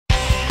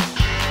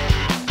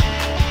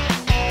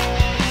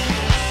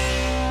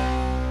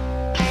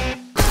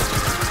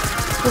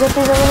We get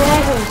these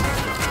eliminations.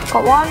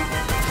 Got one.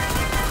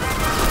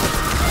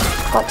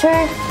 Got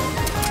two.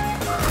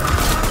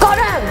 Got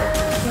him!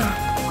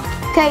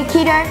 Okay,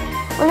 Keto.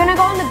 We're gonna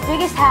go in the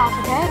biggest house,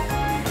 okay?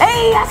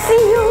 Hey, I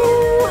see you!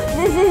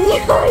 This is you.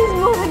 He's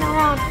moving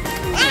around.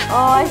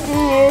 Oh, I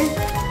see you.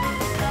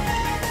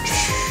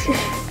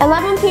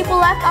 11 people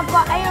left. I've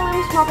got 8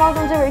 elims, my balls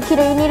on 0.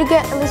 Keto, you need to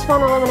get at least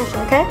 1 elimination,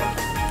 okay?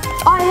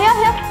 Oh,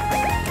 here.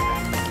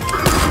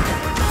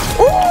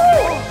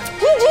 Ooh!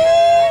 GG!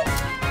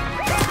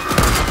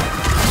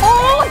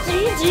 Oh,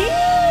 GG!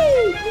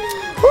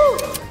 Woo!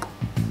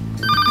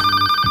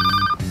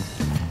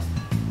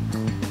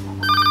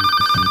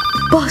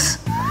 Boss!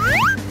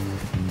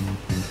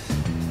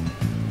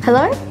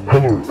 Hello?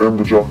 Hello,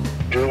 Amberjack.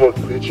 Do you like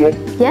pizza?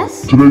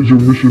 Yes? Today's your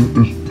mission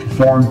is to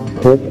find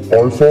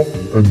Prop-Ifier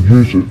and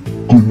use it.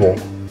 Good luck.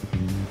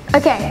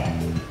 Okay.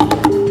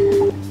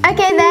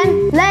 Okay then,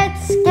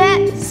 let's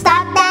get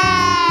started!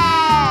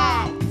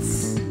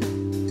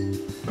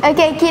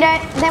 Okay, Keto,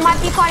 there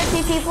might be quite a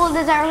few people.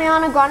 There's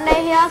Ariana Grande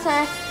here, so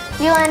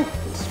you land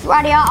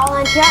right here, I'll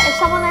land here. If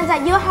someone lands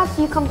at your house,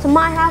 you come to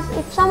my house.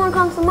 If someone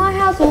comes to my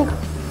house,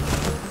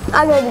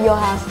 I'll go to your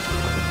house.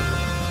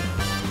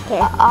 Okay.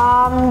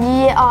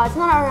 Yeah, oh, it's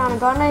not Ariana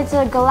Grande, it's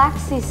a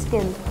Galaxy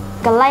skin.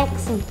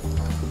 Galaxy.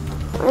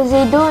 What is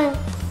he doing?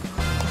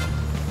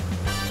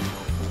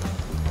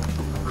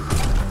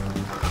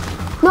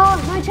 No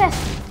chest.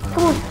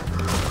 Come on.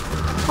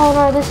 Oh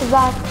no, this is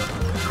bad.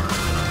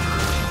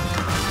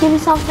 Give me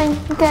something.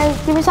 Okay,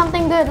 give me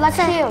something good, like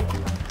shield.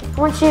 I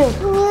want shield.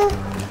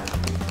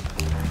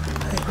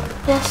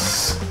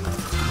 Yes.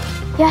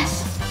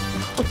 Yes.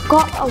 I've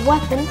got a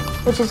weapon,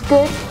 which is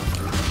good.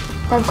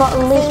 I've got at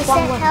least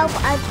one weapon. Help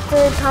us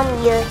to come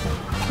here.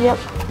 Yep.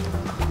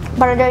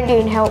 But I don't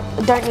need help.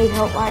 I don't need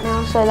help right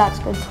now, so that's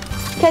good.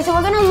 Okay, so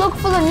we're gonna look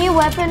for the new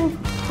weapon,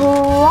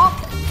 Prop-Ifier.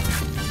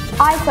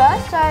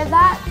 So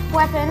that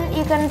weapon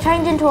you can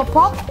change into a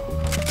prop.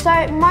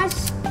 So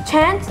most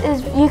chance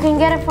is you can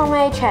get it from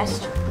a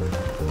chest,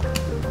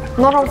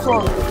 not on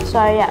floor.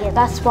 So yeah,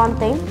 that's one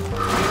thing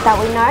that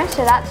we know.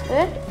 So that's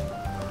good.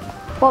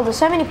 Well, there's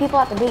so many people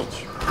at the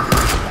beach.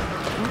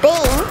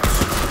 Beach?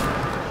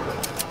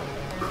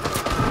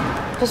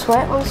 Just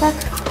wait 1 sec.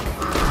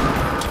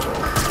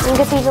 And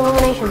get these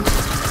eliminations.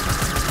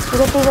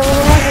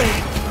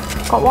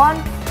 Got one.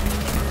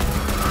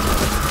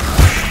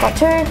 Got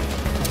two.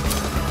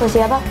 Where's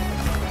the other?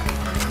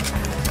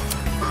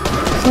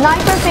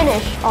 Sniper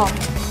finish. Oh.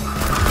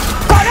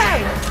 Got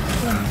him!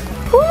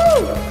 Woo!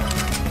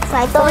 So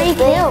I thought 3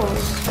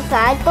 kills. So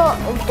I thought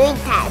 3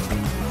 tags.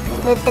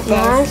 Look at this.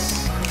 Nice.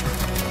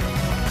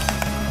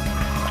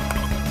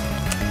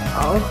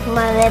 Oh,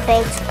 my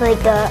weapon's pretty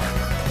good.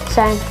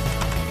 Same.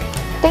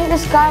 I think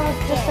this guy was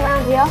just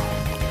around here.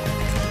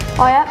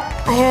 Oh yeah,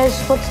 I hear his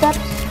footsteps.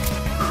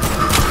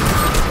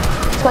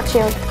 He's got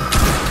shield.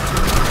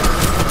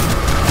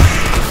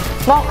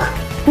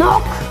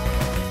 Knock!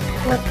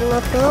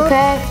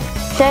 Okay,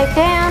 shake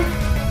down.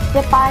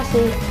 Yep, I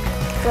see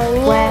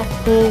where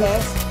he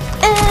is.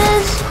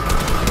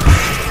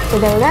 So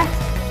there we go.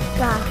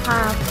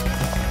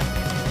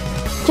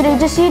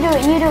 Just you do it.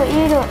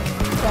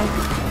 Okay.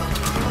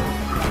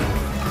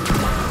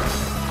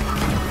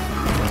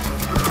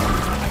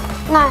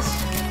 Nice.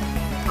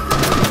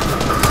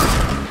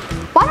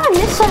 Why do I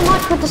miss so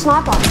much with the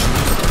sniper?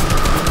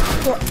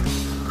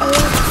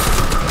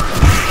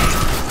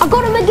 I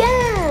got him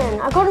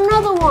again! I got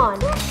another one.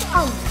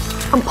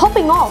 I'm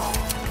popping off.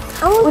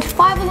 With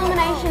 5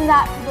 eliminations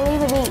at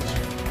Believe it each.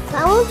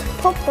 I want to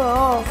pop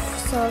off,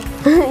 so...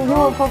 You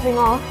were popping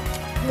off?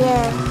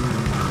 Yeah.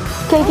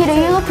 Okay, Kiddo,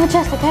 you look for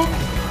chest, okay?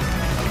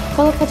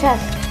 Go look for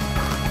chest.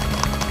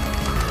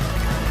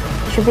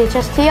 Should be a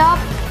chest here.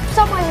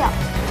 Somewhere here.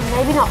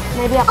 Maybe not.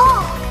 Maybe up.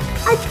 Oh!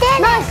 I did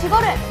it! Nice, you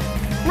got it.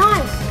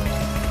 Nice.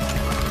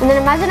 And then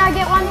imagine I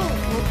get one.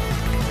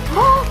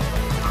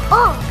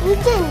 Oh, you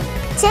can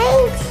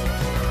change.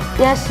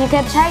 Yes, you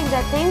can change,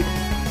 I think.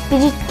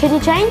 Can you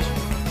change?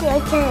 Yeah, I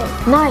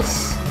can.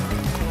 Nice.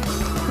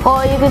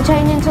 Or you can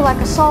change into like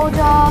a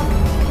soldier,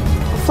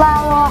 a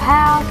flower,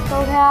 house,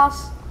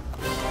 doghouse.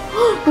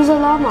 There's a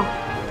llama.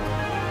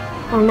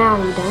 Oh, now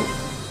you don't.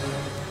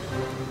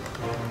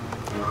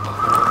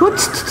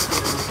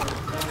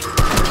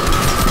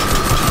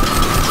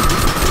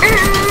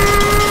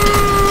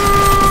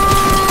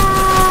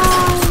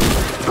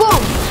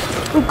 Boom!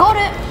 We got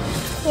it.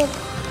 Yep.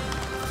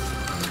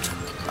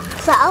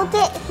 So I'll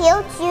get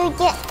heals,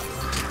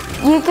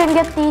 You can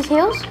get these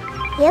heals?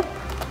 Yep.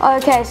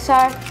 Okay,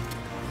 so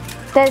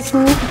there's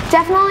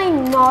definitely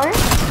no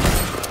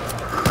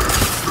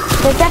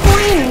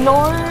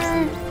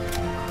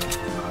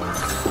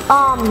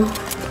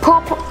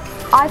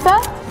Prop-Ifier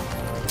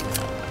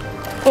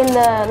in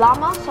the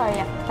llama, so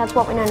yeah, that's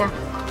what we know now.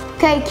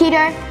 Okay,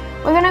 Keto,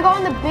 we're gonna go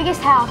in the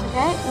biggest house,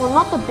 okay? Well,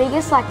 not the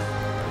biggest, like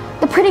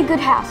the pretty good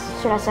house,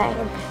 should I say.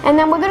 And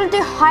then we're gonna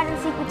do hide and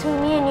seek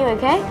between me and you,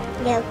 okay?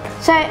 Yep.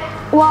 So,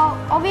 well,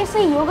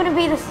 obviously you're gonna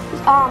be the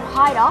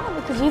hider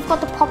because you've got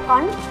the pop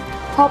gun,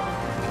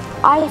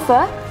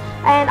 Prop-Ifier,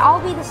 and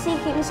I'll be the Sea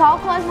King, so I'll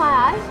close my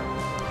eyes.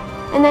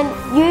 And then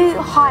you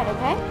hide,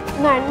 okay?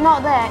 No,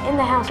 not there, in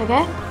the house,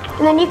 okay?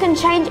 And then you can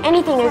change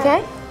anything,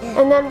 okay?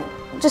 And then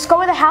just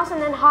go in the house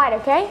and then hide,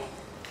 okay?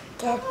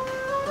 Okay.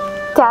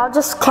 Okay, I'll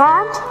just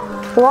count.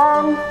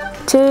 1,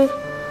 2,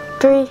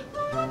 3,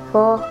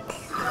 4,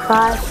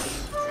 5,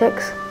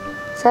 6,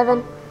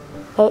 7,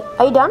 8.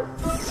 Are you done?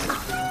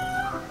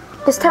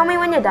 Just tell me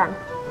when you're done.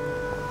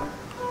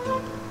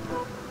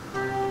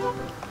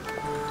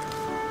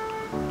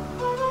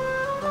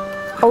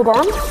 Are you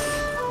done?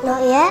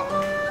 Not yet.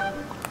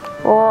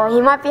 Or he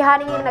might be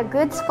hiding in a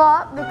good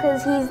spot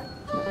because he's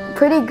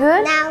pretty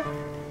good. Now.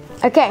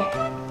 Okay.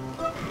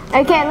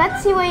 Okay,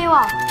 let's see where you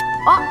are.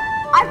 Oh,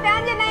 I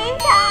found your name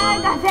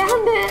tag. I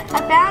found it.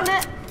 I found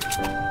it.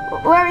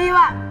 Where are you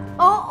at?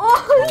 Oh,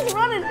 he's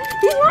running.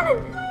 He's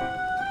running.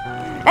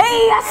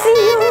 Hey, I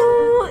see you.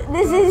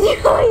 This is you.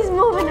 He's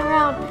moving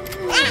around.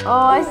 Oh,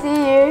 I see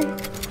you.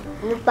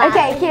 Bye.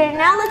 Okay, here,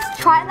 now let's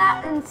try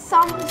that and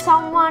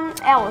someone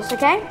else,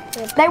 okay?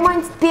 They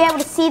won't be able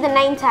to see the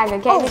name tag,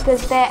 okay?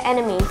 Because they're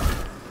enemies.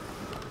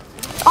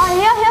 Oh,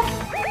 here.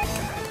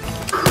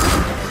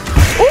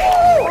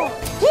 Ooh!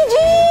 GG!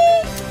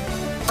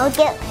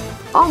 Okay.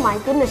 Oh my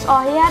goodness.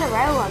 Oh, he had a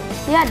rail run.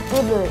 He had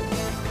good loot.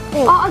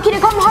 Oh, okay,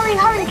 come,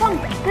 hurry, come.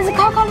 There's a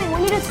car coming.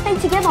 We need to stay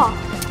together.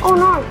 Oh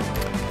no.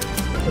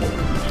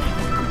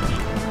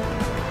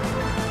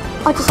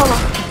 Oh, just hold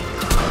on.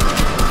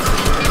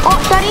 Oh,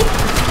 30.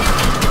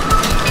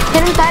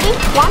 Hit him 30.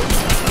 1.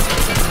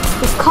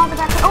 Just call the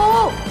back.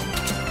 Oh!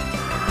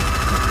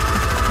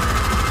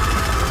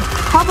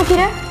 Help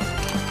Akita.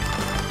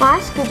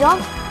 Nice, good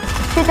job.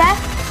 Shoot there.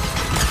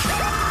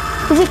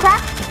 Is he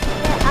cracked?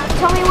 Yeah,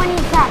 tell me when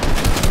he's cracked.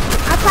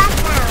 I'll crack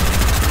now.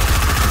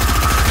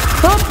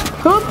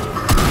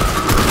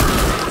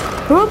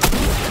 Hoop.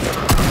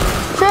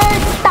 Shoot.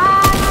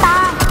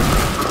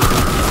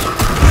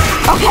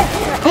 Okay.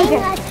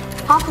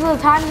 Half of the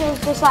time he was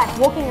just like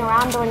walking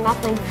around doing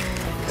nothing.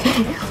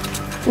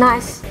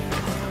 Nice.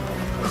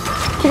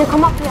 Kiddo,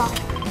 come up here.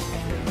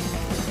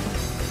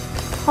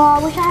 Oh, I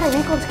wish I had a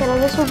recon scanner.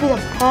 This would be the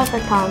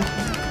perfect time.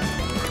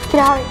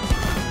 Kiddo, hurry.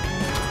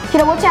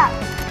 Kiddo, watch out.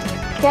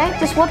 Okay,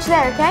 just watch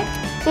there, okay?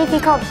 See if he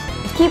comes.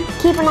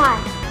 Keep an eye.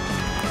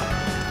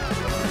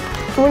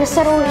 I'm gonna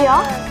settle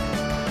here.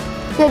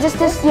 Yeah, just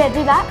do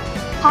that.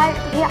 Hide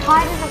in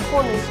the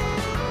corners.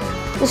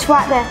 Just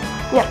right there.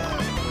 Yep.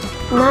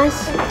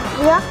 Nice.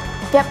 Yeah.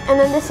 Yep, and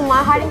then this is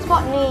my hiding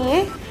spot near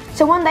you.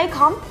 So when they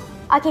come,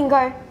 I can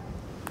go.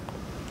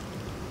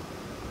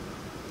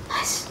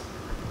 Nice.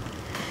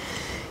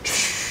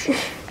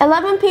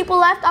 11 people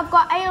left. I've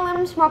got 8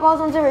 eliminations. My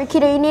ball's on 0.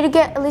 Kiddo, you need to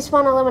get at least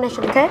 1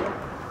 elimination, okay?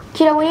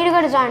 Kiddo, we need to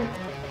go to zone.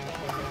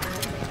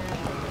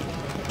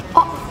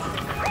 Oh.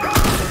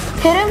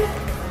 Hit him.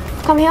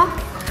 Come here.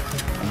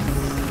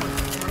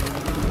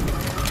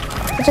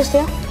 Just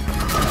here.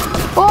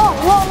 Oh,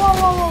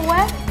 whoa,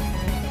 where?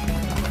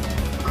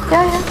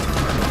 Yeah.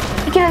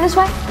 Kiddo, this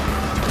way.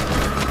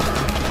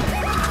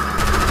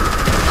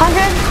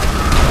 100.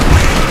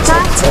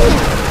 Nice.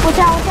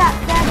 Watch out.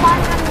 They're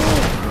fighting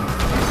underneath.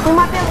 We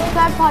might be able to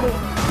third party.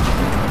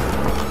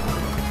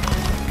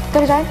 Go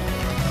to zone.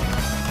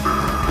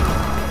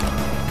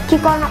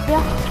 Keep going up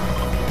here.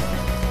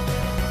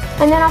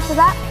 And then after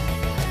that,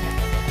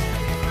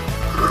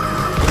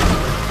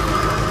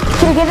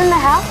 can you get in the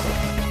house?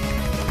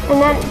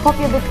 And then pop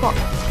your big pot.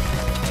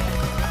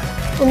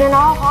 And then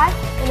I'll hide,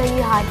 and then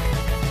you hide.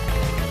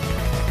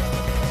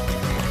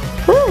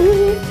 Oh,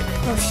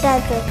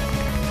 shit.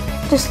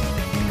 Just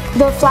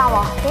the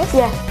flower. This?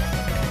 Yeah.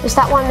 Just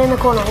that one in the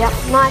corner. Yep.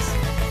 Nice.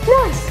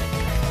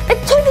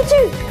 It's 2v2.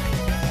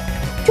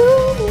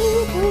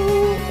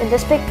 In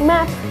this big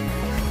map.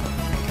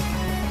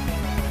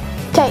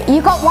 Okay,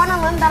 you got 1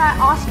 elim that I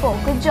asked for.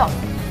 Good job.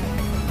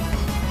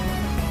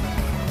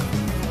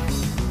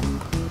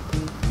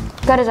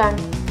 Go to zone.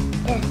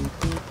 Yeah.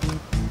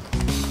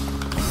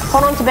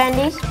 Hold on to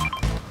bandies.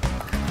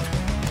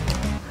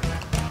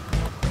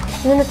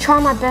 I'm gonna try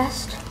my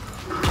best.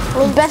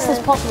 As best as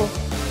possible.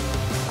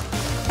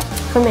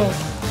 For me.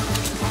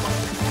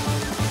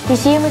 Do you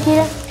see him,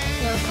 Akita?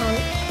 No,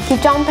 can't.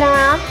 Keep jumping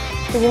around,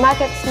 because you might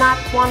get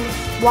snapped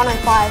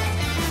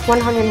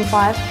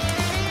 105.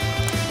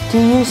 Do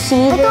you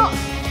see them?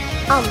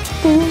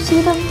 Do you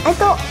see them? I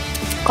thought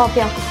Go up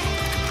here.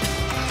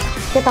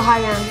 Get the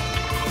high ground.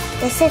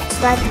 this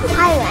is like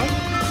Thailand.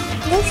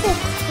 This is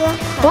like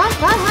What?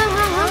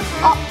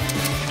 Oh.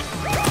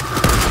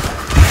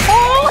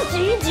 Oh,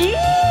 GG!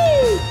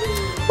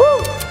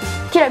 Woo!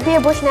 Get up, be a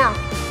bush now.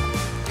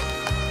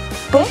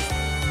 Bush?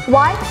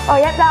 Why? Oh,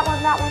 yep, that one.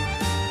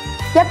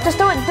 Yep, just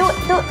do it.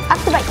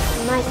 Activate.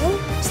 Nice.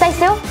 Stay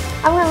still.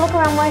 I'm gonna look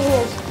around where he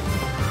is.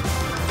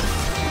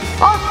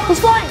 Oh, he's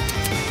flying.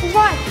 I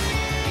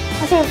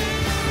see him.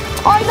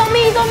 Oh, he's on me.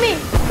 He's on me.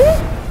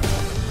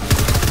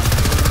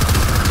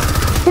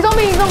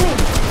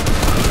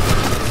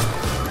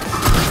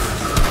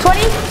 20,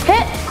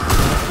 hit.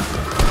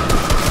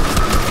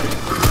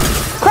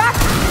 Crack.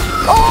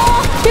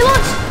 Oh, he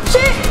launched.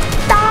 Shoot.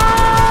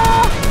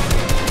 Ah.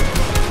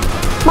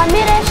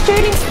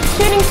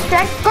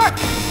 Okay, go.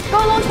 Go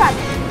launch pad.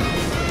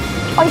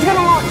 Oh, he's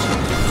gonna launch.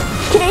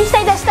 Can you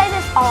stay there, stay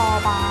there. Oh,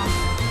 bad.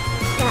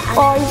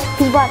 Oh,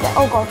 he's right there.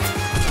 Oh, God.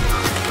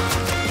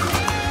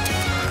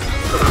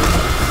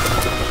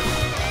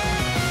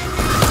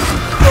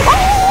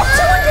 Oh,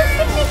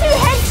 253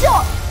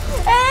 headshot.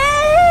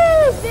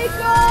 Hey, big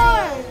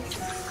guy.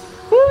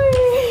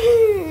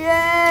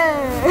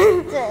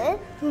 Yeah.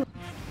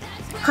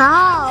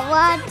 Oh,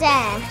 what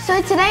that?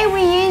 So today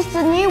we used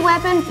the new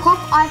weapon,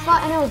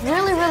 Prop-Ifier, and it was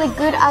really, really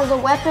good as a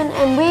weapon,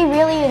 and we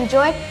really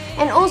enjoyed.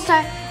 And also,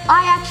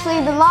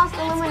 the last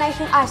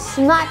elimination, I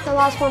sniped the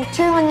last one,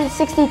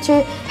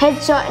 262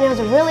 headshot, and it was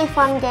a really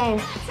fun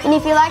game. And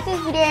if you like this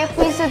video,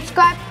 please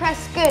subscribe,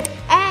 press good,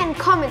 and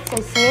comment. So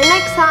see you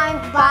next time.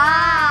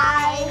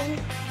 Bye.